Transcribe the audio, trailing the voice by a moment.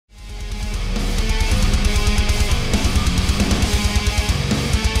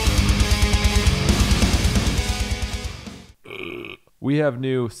we have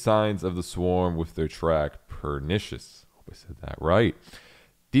new Signs of the Swarm with their track Pernicious. Hope I said that right.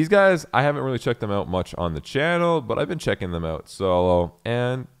 These guys, I haven't really checked them out much on the channel, but I've been checking them out solo,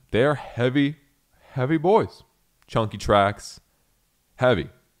 and they're heavy, heavy boys. Chunky tracks, heavy.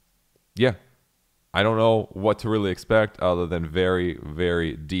 Yeah. I don't know what to really expect other than very,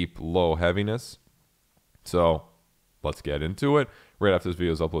 very deep, low heaviness. So let's get into it. Right after this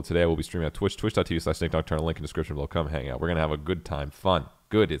video is uploaded today, we'll be streaming at Twitch, twitch.tv/Nocturnal. Link in the description below. Come hang out. We're going to have a good time. Fun.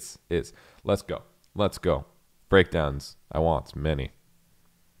 Good is. Let's go. Let's go. Breakdowns. I want many.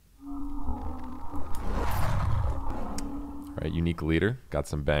 All right, unique leader. Got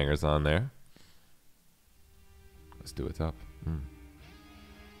some bangers on there. Let's do it up.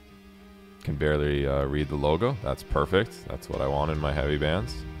 Can barely read the logo. That's perfect. That's what I want in my heavy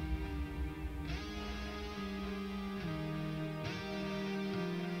bands.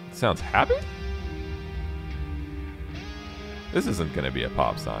 Sounds happy? This isn't going to be a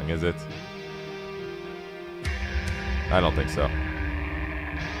pop song, is it? I don't think so.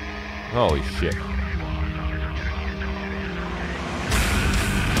 Holy shit.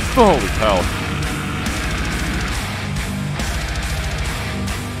 Holy hell.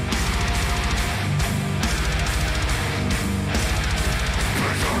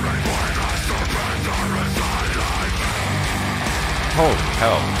 Holy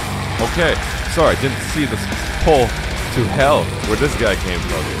hell. Okay, sorry, didn't see this pull to hell where this guy came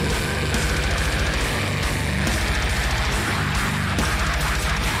from.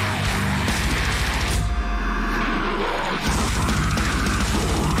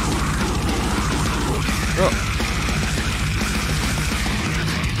 Oh.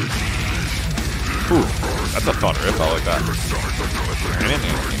 Ooh, that's a fun riff, I like that.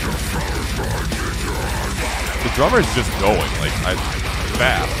 The drummer's just going, like,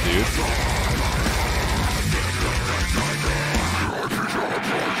 fast, dude.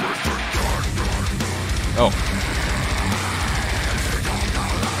 Oh.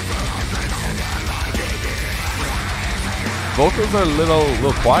 Vocals are a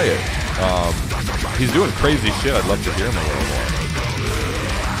little quiet. He's doing crazy shit. I'd love to hear him a little more.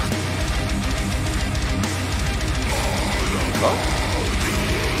 Oh.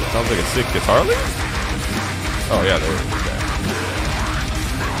 Sounds like a sick guitar lead? Oh yeah, there it is. Okay.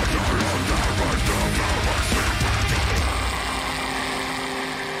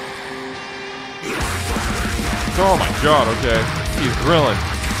 Oh my god, okay. He's grilling.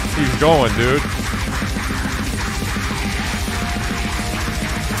 He's going, dude.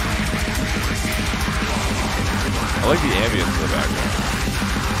 I like the ambience in the background.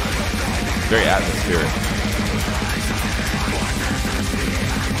 Very atmospheric.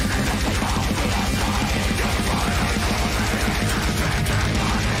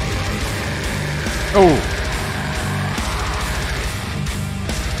 Oh!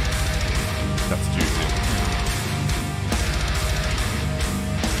 That's juicy.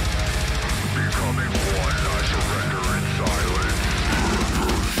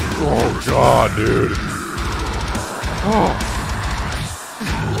 Oh god, dude. Oh.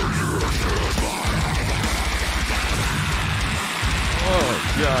 Oh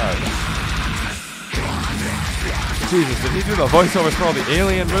god. Jesus, did he do the voiceovers for all the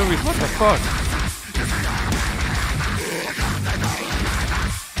Alien movies? What the fuck?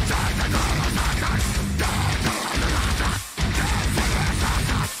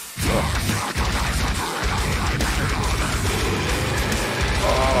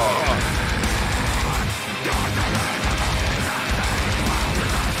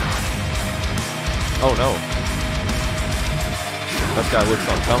 Oh no. That guy looks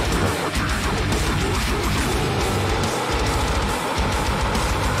uncomfortable.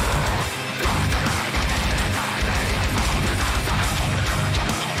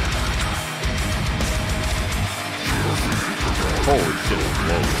 Holy shit,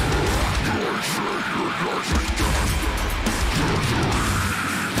 whoa.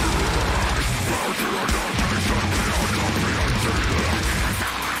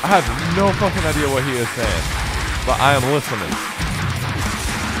 I have no fucking idea what he is saying, but I am listening.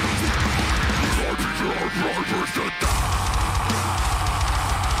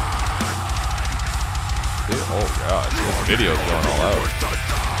 Dude, oh god, this video's going all out.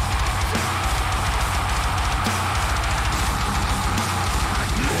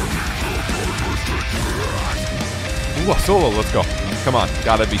 Ooh, a solo, let's go. Come on,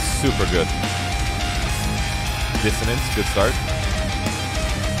 gotta be super good. Dissonance, good start.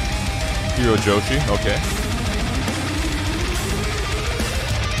 Hiro Joshi, okay.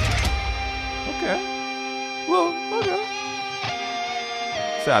 Okay. Well, okay.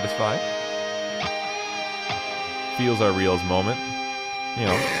 Satisfied. Feels our reels moment. you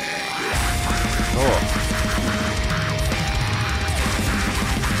know. Oh.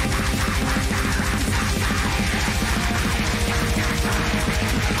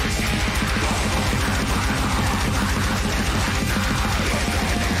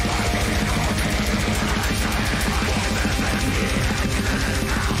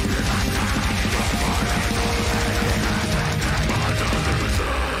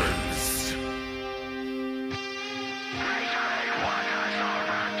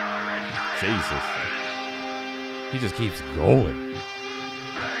 Jesus. He just keeps going.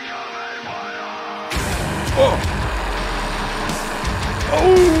 Oh!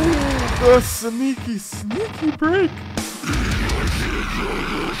 Oh! The sneaky break.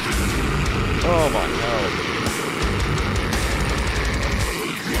 Oh my God.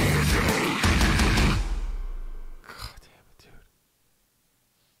 God damn it, dude.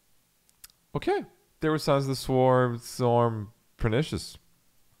 Okay. There were signs of the swarm Pernicious.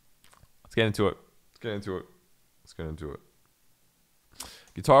 Let's get into it.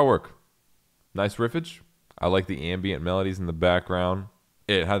 Guitar work. Nice riffage. I like the ambient melodies in the background.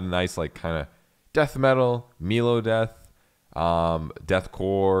 It had a nice, like, kind of death metal, melodeath,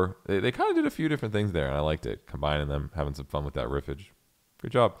 deathcore. They kind of did a few different things there, and I liked it. Combining them, having some fun with that riffage.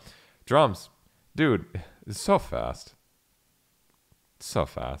 Good job. Drums. Dude, it's so fast. So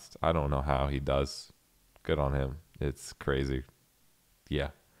fast. I don't know how he does. Good on him. It's crazy.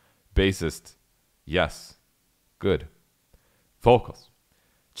 Yeah. Bassist, yes, good. Vocals,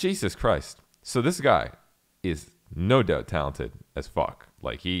 Jesus Christ. So this guy is no doubt talented as fuck.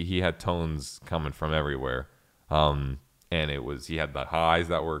 Like he had tones coming from everywhere, and he had the highs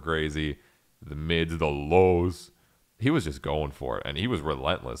that were crazy, the mids, the lows. He was just going for it, and he was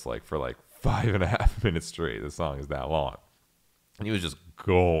relentless. Like for like 5.5 minutes straight. The song is that long, and he was just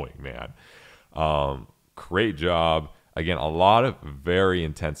going, man. Great job. Again, a lot of very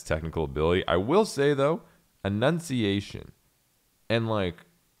intense technical ability. I will say, though, enunciation. And, like,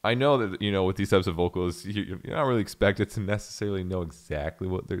 I know that, you know, with these types of vocals, you're not really expected to necessarily know exactly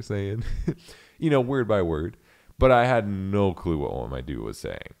what they're saying, you know, word by word. But I had no clue what my dude was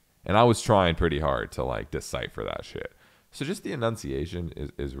saying. And I was trying pretty hard to, like, decipher that shit. So just the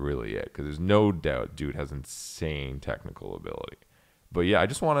enunciation is really it. Because there's no doubt dude has insane technical ability. But, yeah, I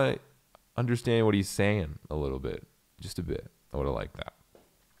just want to understand what he's saying a little bit. Just a bit. I would have liked that.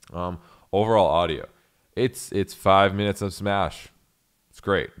 Overall audio. It's 5 minutes of smash. It's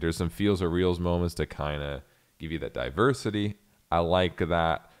great. There's some feels or reels moments to kind of give you that diversity. I like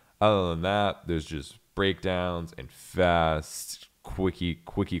that. Other than that, there's just breakdowns and fast, quickie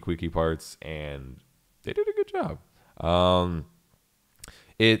parts, and they did a good job.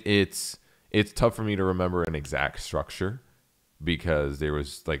 It's tough for me to remember an exact structure because there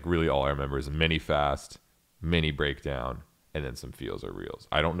was like really all I remember is many fast, mini breakdown, and then some feels or reels.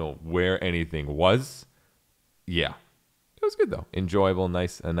 I don't know where anything was. Yeah, it was good though. Enjoyable, a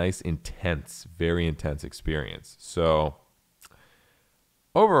nice, intense, very intense experience. So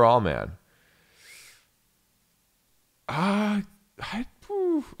overall, man, oh,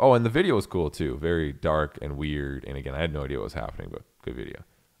 and the video was cool too. Very dark and weird. And again, I had no idea what was happening, but good video.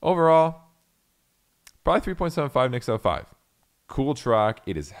 Overall, probably 3.75 Knicks out of 5. Cool track.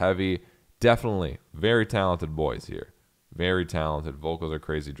 It is heavy. Definitely very talented boys here. Very talented. Vocals are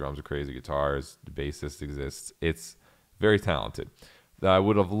crazy. Drums are crazy. Guitars. The bassist exists. It's very talented. I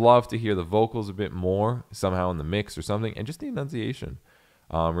would have loved to hear the vocals a bit more somehow in the mix or something. And just the enunciation,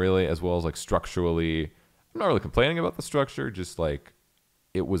 really, as well as like structurally. I'm not really complaining about the structure. Just like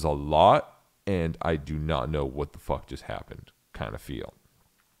it was a lot. And I do not know what the fuck just happened kind of feel.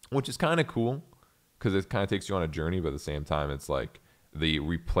 Which is kind of cool. Because it kind of takes you on a journey. But at the same time, it's like the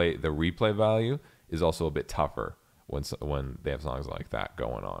replay value is also a bit tougher when they have songs like that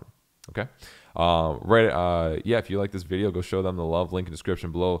going on. Okay. Yeah, if you like this video, go show them the love. Link in the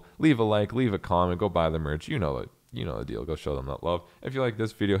description below. Leave a like, leave a comment, go buy the merch. You know the deal. Go show them that love. If you like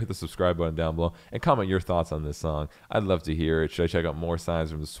this video, hit the subscribe button down below and comment your thoughts on this song. I'd love to hear it. Should I check out more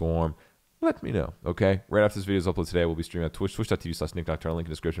signs from the swarm? Let me know, okay? Right after this video is uploaded today, we'll be streaming on Twitch, twitch.tv/Nocturnal. Link in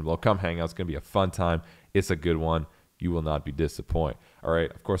the description below. Come hang out. It's going to be a fun time. It's a good one. You will not be disappointed. All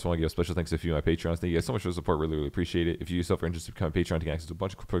right. Of course, I want to give a special thanks to a few of my Patreons. Thank you guys so much for the support. Really, really appreciate it. If you yourself are interested in becoming a Patreon, to get access to a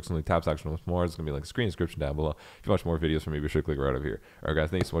bunch of perks and tabs, action, and more, it's going to be like a screen description down below. If you watch more videos from me, be sure to click right over here. All right, guys.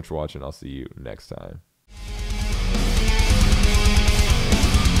 Thanks so much for watching. I'll see you next time.